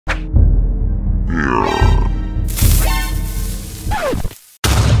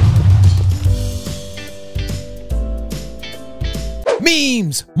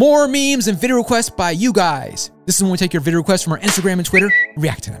Memes! More memes and video requests by you guys. This is when we take your video requests from our Instagram and Twitter and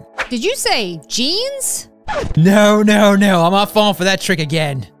react to them. Did you say jeans? No, no, no. I'm not falling for that trick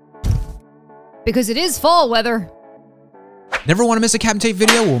again. Because it is fall weather. Never want to miss a Captain Tate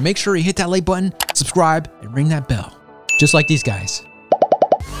video? Well, make sure you hit that like button, subscribe, and ring that bell. Just like these guys.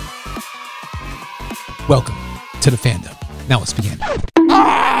 Welcome to the fandom. Now let's begin.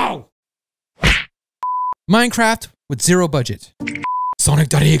 Oh! Minecraft with zero budget.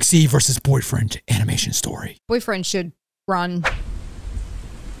 Sonic.exe versus Boyfriend animation story. Boyfriend should run.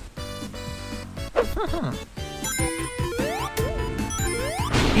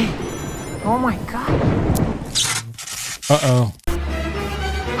 Oh my god. Uh-oh.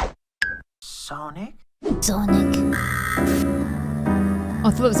 Sonic? Sonic. Oh, I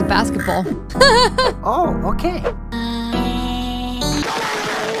thought it was a basketball. Oh, okay.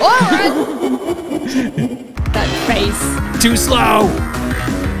 Alright! That face. Too slow!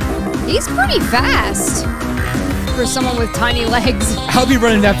 He's pretty fast. For someone with tiny legs. I'll be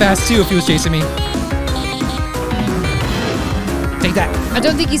running that fast too if he was chasing me. Take that. I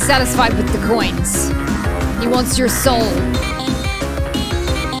don't think he's satisfied with the coins. He wants your soul.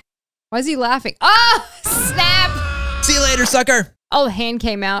 Why is he laughing? Oh, snap! See you later, sucker! Oh, the hand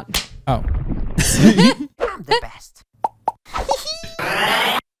came out. Oh. I'm the best.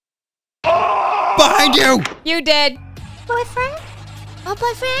 Behind you! You did. Boyfriend? Oh,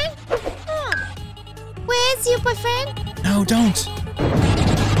 boyfriend? Where's your boyfriend? No, don't.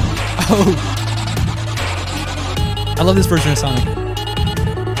 Oh. I love this version of Sonic.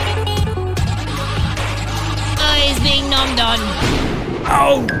 Oh, he's being nommed on.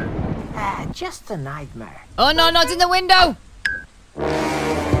 Oh! Just a nightmare. Oh, no, not in the window.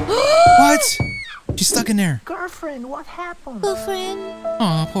 What? She's stuck in there. Girlfriend, what happened? Boyfriend?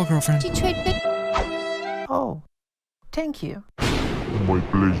 Aw, poor girlfriend. You tried to... Oh, thank you. My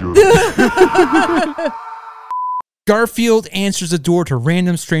pleasure. Garfield answers the door to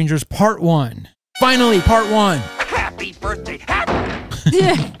random strangers, part 1. Finally, part 1. Happy birthday.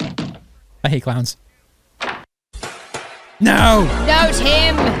 Yeah. I hate clowns. No! Note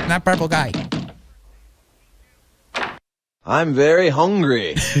him. Not purple guy. I'm very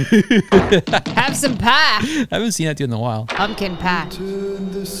hungry. Have some pie. I haven't seen that dude in a while. Pumpkin pie.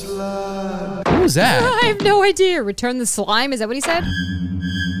 What was that? I have no idea. Return the slime? Is that what he said?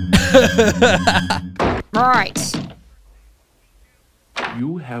 Right.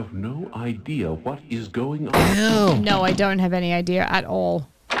 You have no idea what is going on. Ew. No, I don't have any idea at all.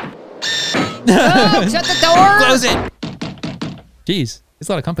 Oh, shut the door! Close it! Jeez, it's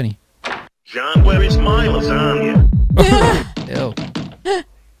a lot of company. John, where is my lasagna? Ew.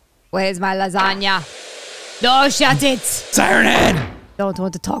 Where's my lasagna? No, shut it! Siren Head! Don't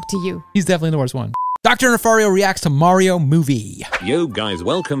want to talk to you. He's definitely the worst one. Dr. Nefario reacts to Mario movie. Yo guys,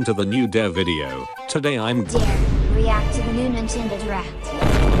 welcome to the new Dare video. Today I'm React to the new Nintendo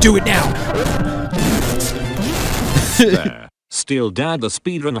Direct. Do it now! there. Steal Dad the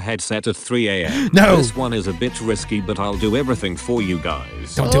speedrun headset at 3 AM. No! This one is a bit risky, but I'll do everything for you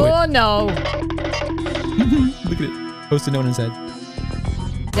guys. Don't do it. Oh no. Look at it. Posted note and said.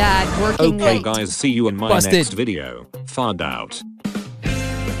 Dad, working Okay late. guys, see you in my Busted. next video. Fard out.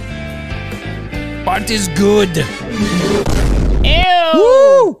 Bart is good. Ew!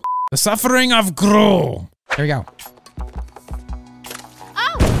 Woo! The suffering of Gro. There we go.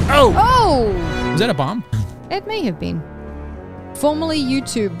 Oh! Oh! Oh! Was that a bomb? It may have been. Formerly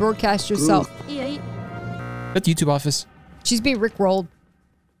YouTube, broadcast yourself. That's the YouTube office. She's being rickrolled.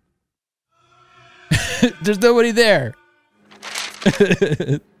 There's nobody there.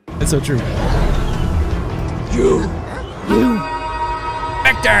 That's so true. You.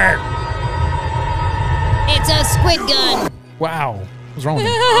 Vector! It's a squid gun! Wow. What's wrong with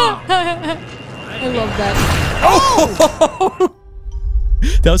him? I love that. Oh!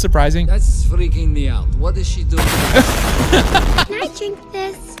 That was surprising. That's freaking me out. What is she doing? Can I drink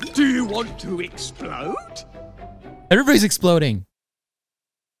this? Do you want to explode? Everybody's exploding.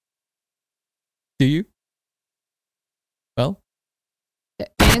 Do you? Well?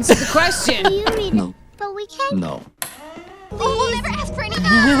 Answer the question. You read it, but we can't. No. Please. Oh, we'll never ask for any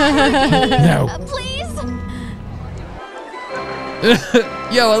No. please.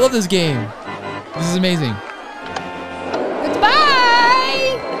 Yo, I love this game. This is amazing. Goodbye!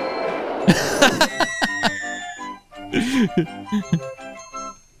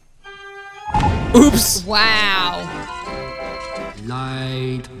 Oops. Wow.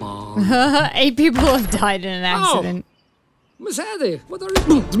 Light bulb. 8 people have died in an accident. Miss Eddie, what are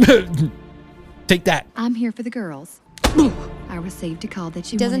you doing? Take that. I'm here for the girls. I received a call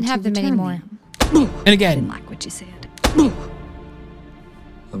that you Doesn't wanted have to them return anymore. them. And again. Didn't like what you said.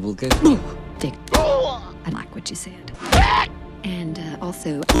 Vulgar. Dick. I like what you said. And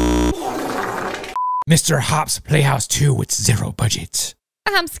also, Mr. Hop's Playhouse 2 with 0 budget.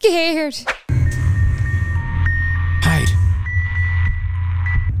 I'm scared. Hide.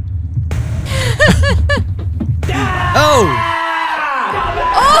 Oh!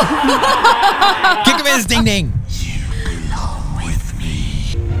 Kick him in his ding ding.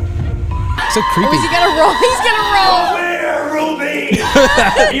 So creepy. Oh, is he gonna roll? He's gonna roll. Where, Ruby?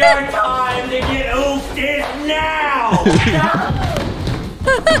 Your time to get oofed is now.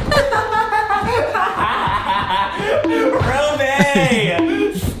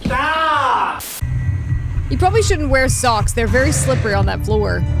 Ruby, stop. You probably shouldn't wear socks. They're very slippery on that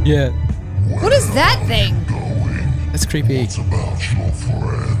floor. Yeah. What is that thing? That's creepy.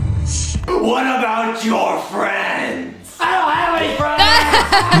 What about your friends? I don't have any friends.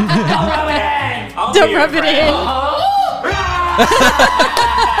 Don't rub it in. I'll Don't be your rub it friend. in.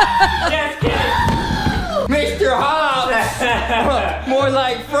 Just kidding. Mr. Hop! More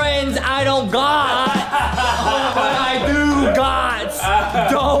like friends I don't got. But I do got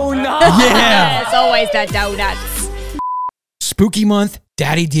donuts. Yeah. It's always that donuts. Spooky month,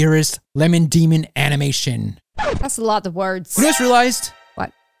 Daddy Dearest, Lemon Demon animation. That's a lot of words. You just realized?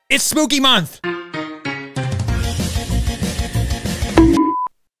 What? It's spooky month. We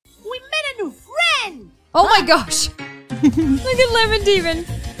met a new friend. Oh my gosh. Look at Lemon Demon.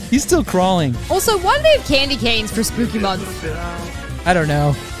 He's still crawling. Also, why do they have candy canes for Spooky Month? I don't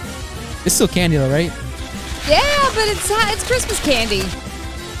know. It's still candy though, right? Yeah, but it's Christmas candy.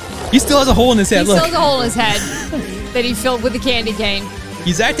 He still has a hole in his He head. still Look. has a hole in his head that he filled with a candy cane.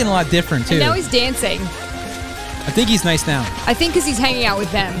 He's acting a lot different too. And now he's dancing. I think he's nice now. I think because he's hanging out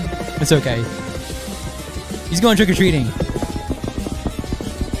with them. It's okay. He's going trick-or-treating.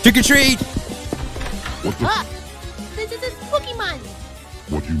 Trick-or-treat! This is a spooky month.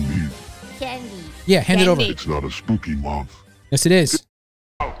 What do you need? Candy. Yeah, hand it over. It's not a spooky month. Yes, it is.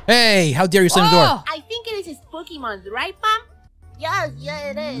 Hey, how dare you slam the door? I think it is a spooky month, right, Mom? Yes, yeah,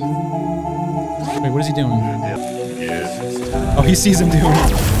 it is. Wait, what is he doing? Oh, he sees him doing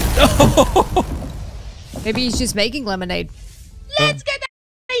it. Maybe he's just making lemonade. Let's get out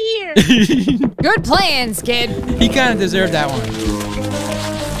of here. Good plans, kid. He kind of deserved that one.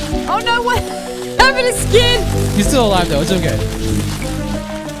 Oh no, what happened to Skid? He's still alive though, it's okay.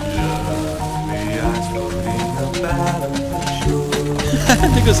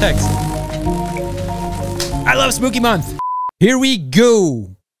 There goes Hex. I love spooky month. Here we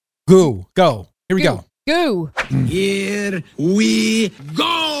go. Go. Here we go. Go. Here we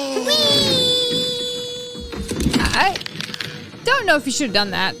go. I don't know if you should have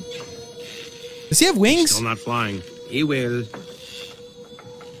done that. Does he have wings? Still not flying. He will.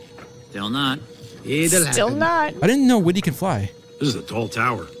 Still not. It'll Still happen. not. I didn't know Woody can fly. This is a tall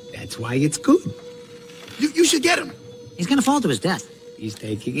tower. That's why it's good. You should get him. He's gonna fall to his death. He's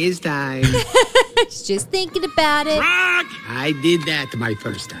taking his time. He's just thinking about it. Rock! I did that my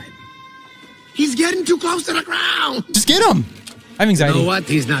first time. He's getting too close to the ground. Just get him. I have anxiety. You know what?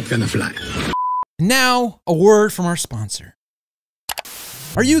 He's not gonna fly. Now, a word from our sponsor.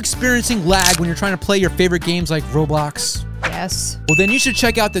 Are you experiencing lag when you're trying to play your favorite games like Roblox? Yes. Well, then you should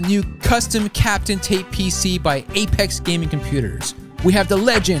check out the new Custom Captain Tape PC by Apex Gaming Computers. We have the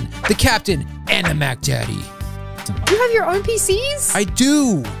Legend, the Captain, and the Mac Daddy. You have your own PCs? I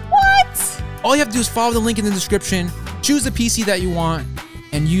do. What? All you have to do is follow the link in the description, choose the PC that you want,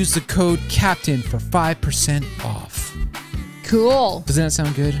 and use the code CAPTAIN for 5% off. Cool. Doesn't that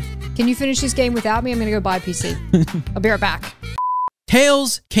sound good? Can you finish this game without me? I'm gonna go buy a PC. I'll be right back.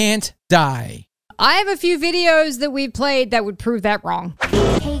 Tails can't die. I have a few videos that we've played that would prove that wrong.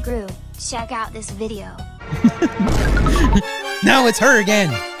 Hey, Gru, check out this video. Now it's her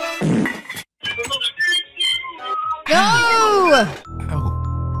again. No!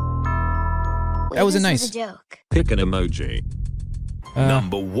 That was a This nice. was a joke. Pick an emoji.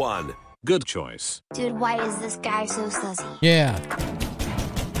 Number 1. Good choice. Dude, why is this guy so sussy? Yeah.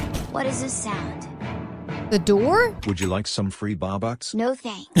 What is this sound? The door? Would you like some free Barbucks? No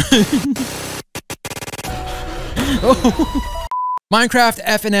thanks. Minecraft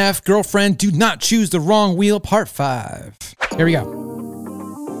FNF Girlfriend Do Not Choose the Wrong Wheel Part 5. Here we go.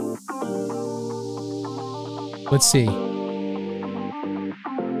 Let's see.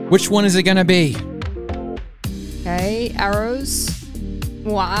 Which one is it gonna be? Okay, arrows.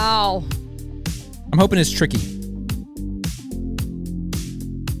 Wow. I'm hoping it's tricky.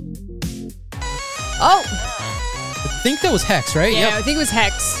 Oh! I think that was Hex, right? Yeah, I think it was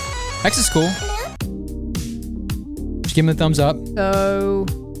Hex. Hex is cool. Just give him the thumbs up. So,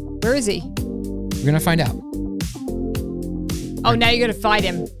 where is he? We're gonna find out. Oh, now you're gonna fight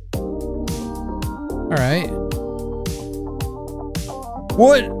him. All right.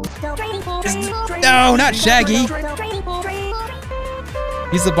 What? No, not Shaggy.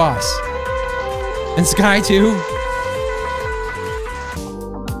 He's the boss. And Sky too.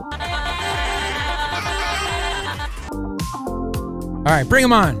 All right, bring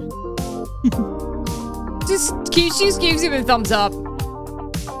him on. She just gives him a thumbs up.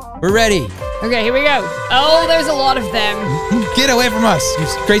 We're ready. Okay, here we go. Oh, there's a lot of them. Get away from us, you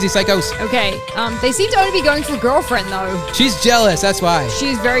crazy psychos. Okay, they seem to only be going for girlfriend though. She's jealous, that's why.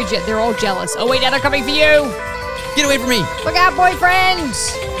 She's very they're all jealous. Oh wait, now they're coming for you. Get away from me. Look out, boyfriend.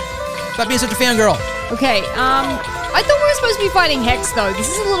 Stop being such a fangirl. Okay, I thought we were supposed to be fighting Hex though. This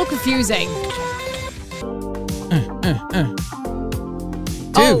is a little confusing.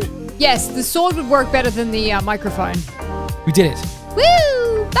 Dude. Oh, yes, the sword would work better than the microphone. We did it.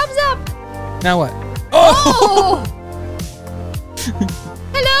 Woo! Thumbs up. Now what? Oh!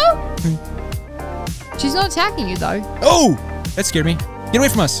 Hello? She's not attacking you though. Oh! That scared me. Get away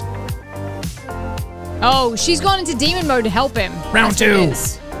from us. Oh, she's gone into demon mode to help him. Round 2.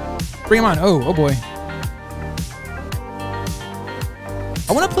 Bring him on. Oh boy.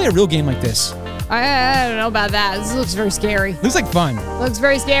 I want to play a real game like this. I don't know about that. This looks very scary. Looks like fun. Looks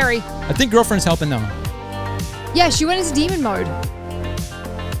very scary. I think girlfriend's helping though. Yeah, she went into demon mode.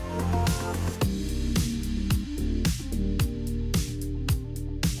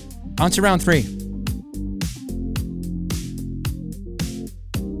 On to round 3.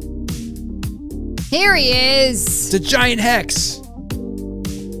 Here he is. It's a giant Hex.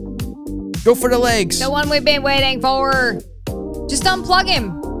 Go for the legs. The one we've been waiting for. Just unplug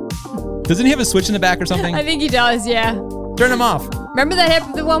him. Doesn't he have a switch in the back or something? I think he does, yeah. Turn him off. Remember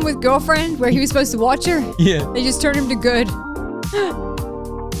that the one with girlfriend where he was supposed to watch her? Yeah. They just turned him to good.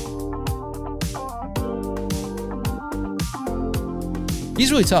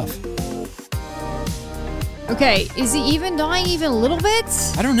 He's really tough. Okay, is he even dying even a little bit?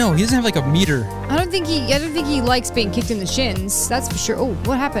 I don't know. He doesn't have like a meter. I don't think he likes being kicked in the shins. That's for sure. Oh,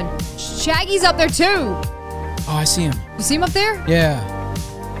 what happened? Shaggy's up there too. Oh, I see him. You see him up there? Yeah.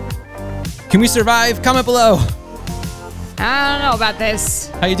 Can we survive? Comment below. I don't know about this.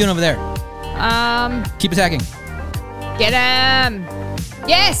 How you doing over there? Keep attacking. Get him.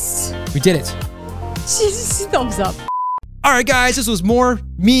 Yes. We did it. Thumbs up. All right, guys, this was more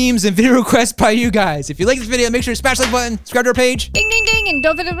memes and video requests by you guys. If you like this video, make sure to smash the like button, subscribe to our page. Ding, ding, ding, and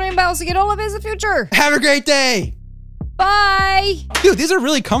don't forget the green bell to get all of it in the future. Have a great day. Bye. Dude, these are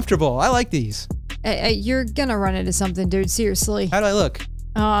really comfortable. I like these. You're gonna run into something, dude. Seriously. How do I look?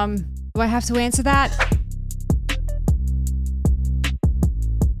 Do I have to answer that?